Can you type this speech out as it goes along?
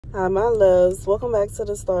Hi, my loves. Welcome back to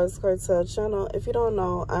the Starscartel channel. If you don't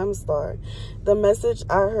know, I'm Star. The message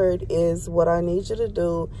I heard is, what I need you to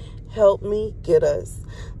do, help me get us.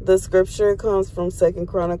 The scripture comes from 2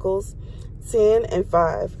 Chronicles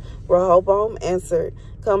 10:5. Rehoboam answered,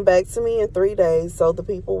 "Come back to me in 3 days." So the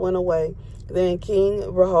people went away. Then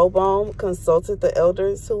King Rehoboam consulted the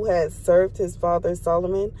elders who had served his father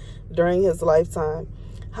Solomon during his lifetime.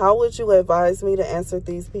 "How would you advise me to answer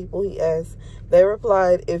these people?" he asked. They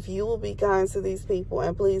replied, "If you will be kind to these people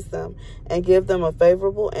and please them and give them a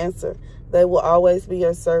favorable answer, they will always be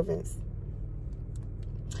your servants."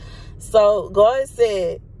 So God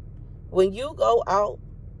said, when you go out,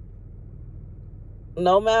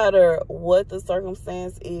 no matter what the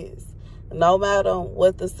circumstance is, no matter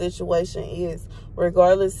what the situation is,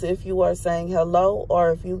 regardless if you are saying hello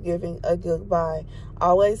or if you're giving a goodbye,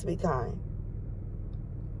 always be kind.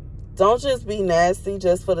 Don't just be nasty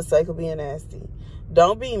just for the sake of being nasty.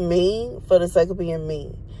 Don't be mean for the sake of being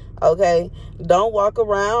mean. Okay? Don't walk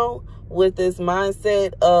around with this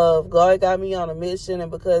mindset of God got me on a mission, and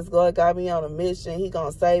because God got me on a mission, he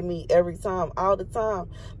gonna save me every time, all the time.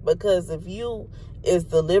 Because if you is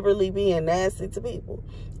deliberately being nasty to people,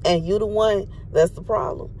 and you the one that's the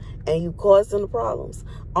problem, and you causing the problems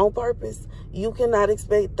on purpose, you cannot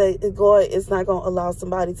expect that God is not gonna allow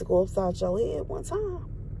somebody to go upside your head one time.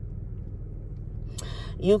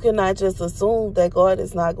 You cannot just assume that God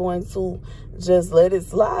is not going to just let it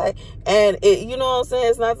slide. And you know what I'm saying?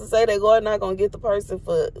 It's not to say that God not going to get the person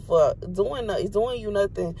for doing you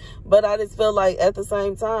nothing. But I just feel like at the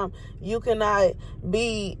same time, you cannot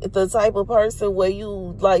be the type of person where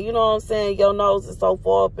you, like, you know what I'm saying, your nose is so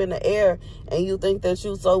far up in the air and you think that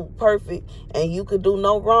you so perfect and you could do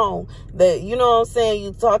no wrong, that, you know what I'm saying,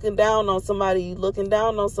 you talking down on somebody, you looking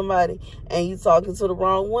down on somebody, and you talking to the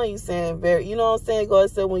wrong one. You saying you know what I'm saying?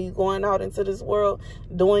 God said, when you going out into this world,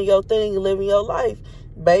 doing your thing, living your life,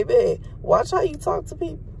 baby, watch how you talk to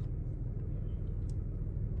people.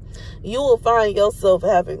 You will find yourself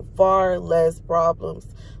having far less problems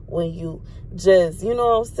when you just, you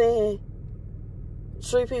know what I'm saying,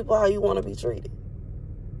 treat people how you want to be treated.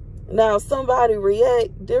 Now, if somebody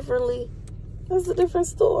react differently, that's a different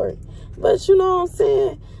story. But you know what I'm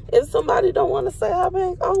saying? If somebody don't want to say hi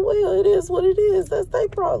back, oh, well, it is what it is. That's their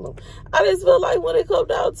problem. I just feel like when it comes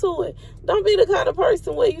down to it, don't be the kind of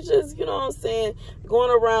person where you just, you know what I'm saying, going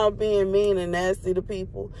around being mean and nasty to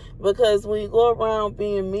people. Because when you go around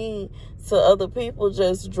being mean to other people,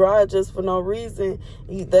 just dry, just for no reason,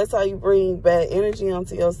 that's how you bring bad energy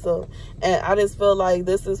onto yourself. And I just feel like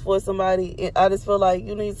this is for somebody. I just feel like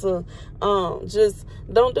you need to just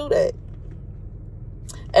don't do that.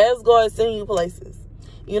 As God send you places.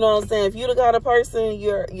 You know what I'm saying? If you're the kind of person,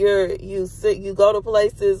 you go to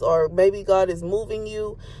places, or maybe God is moving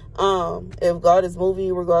you. If God is moving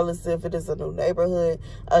you, regardless if it is a new neighborhood,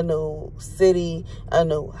 a new city, a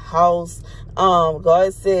new house,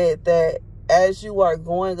 God said that as you are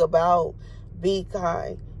going about, be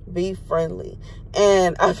kind, be friendly.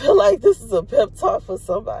 And I feel like this is a pep talk for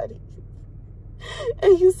somebody.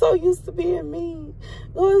 And you so used to being mean.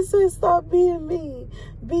 God said, stop being mean.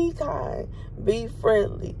 Be kind. Be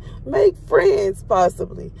friendly. Make friends,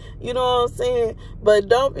 possibly. You know what I'm saying? But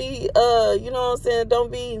don't be, you know what I'm saying?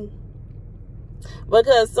 Don't be,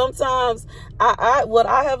 because sometimes what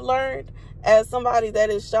I have learned as somebody that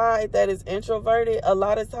is shy, that is introverted, a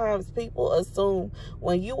lot of times people assume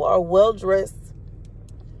when you are well-dressed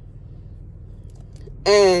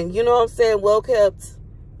and, you know what I'm saying, well-kept,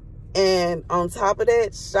 and on top of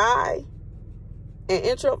that, shy and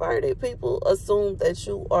introverted, people assume that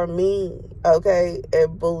you are mean, okay,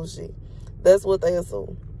 and bougie. That's what they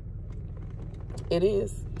assume. It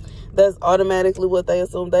is. That's automatically what they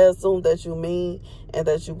assume. They assume that you mean and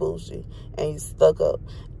that you bougie and you stuck up.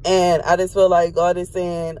 And I just feel like God is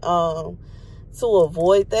saying to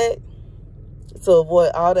avoid that, to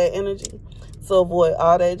avoid all that energy, to avoid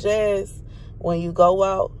all that jazz, when you go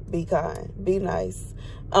out, be kind, be nice.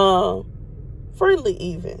 Friendly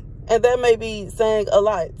even. And that may be saying a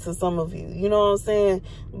lot to some of you. You know what I'm saying?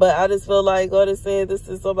 But I just feel like God is saying this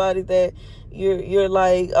is somebody that you're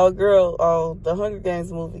like, oh, girl, the Hunger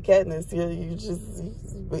Games movie, Katniss, you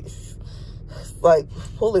just like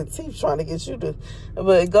pulling teeth trying to get you to.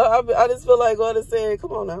 But God, I just feel like God is saying,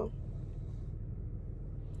 come on now.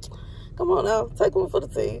 Come on now. Take one for the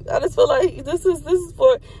team. I just feel like this is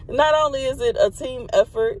for, not only is it a team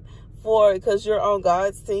effort, because you're on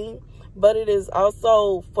God's team, but it is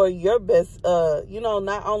also for your best, you know,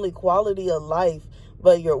 not only quality of life,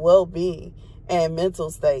 but your well-being. and mental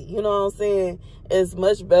state. You know what I'm saying? It's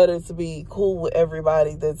much better to be cool with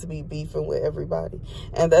everybody than to be beefing with everybody.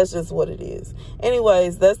 And that's just what it is.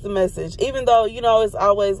 Anyways, that's the message. Even though, you know, it's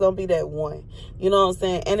always going to be that one. You know what I'm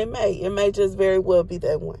saying? And it may just very well be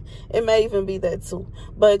that one. It may even be that two.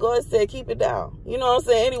 But God said, keep it down. You know what I'm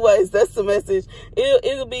saying? Anyways, that's the message.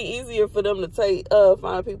 It'll be easier for them to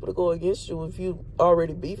find people to go against you if you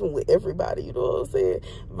already beefing with everybody. You know what I'm saying?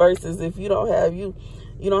 Versus if you don't have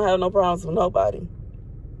no problems with nobody.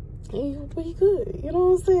 And you'll be good. You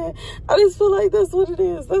know what I'm saying? I just feel like that's what it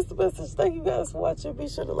is. That's the message. Thank you guys for watching. Be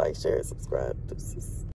sure to like, share, and subscribe. Deuces.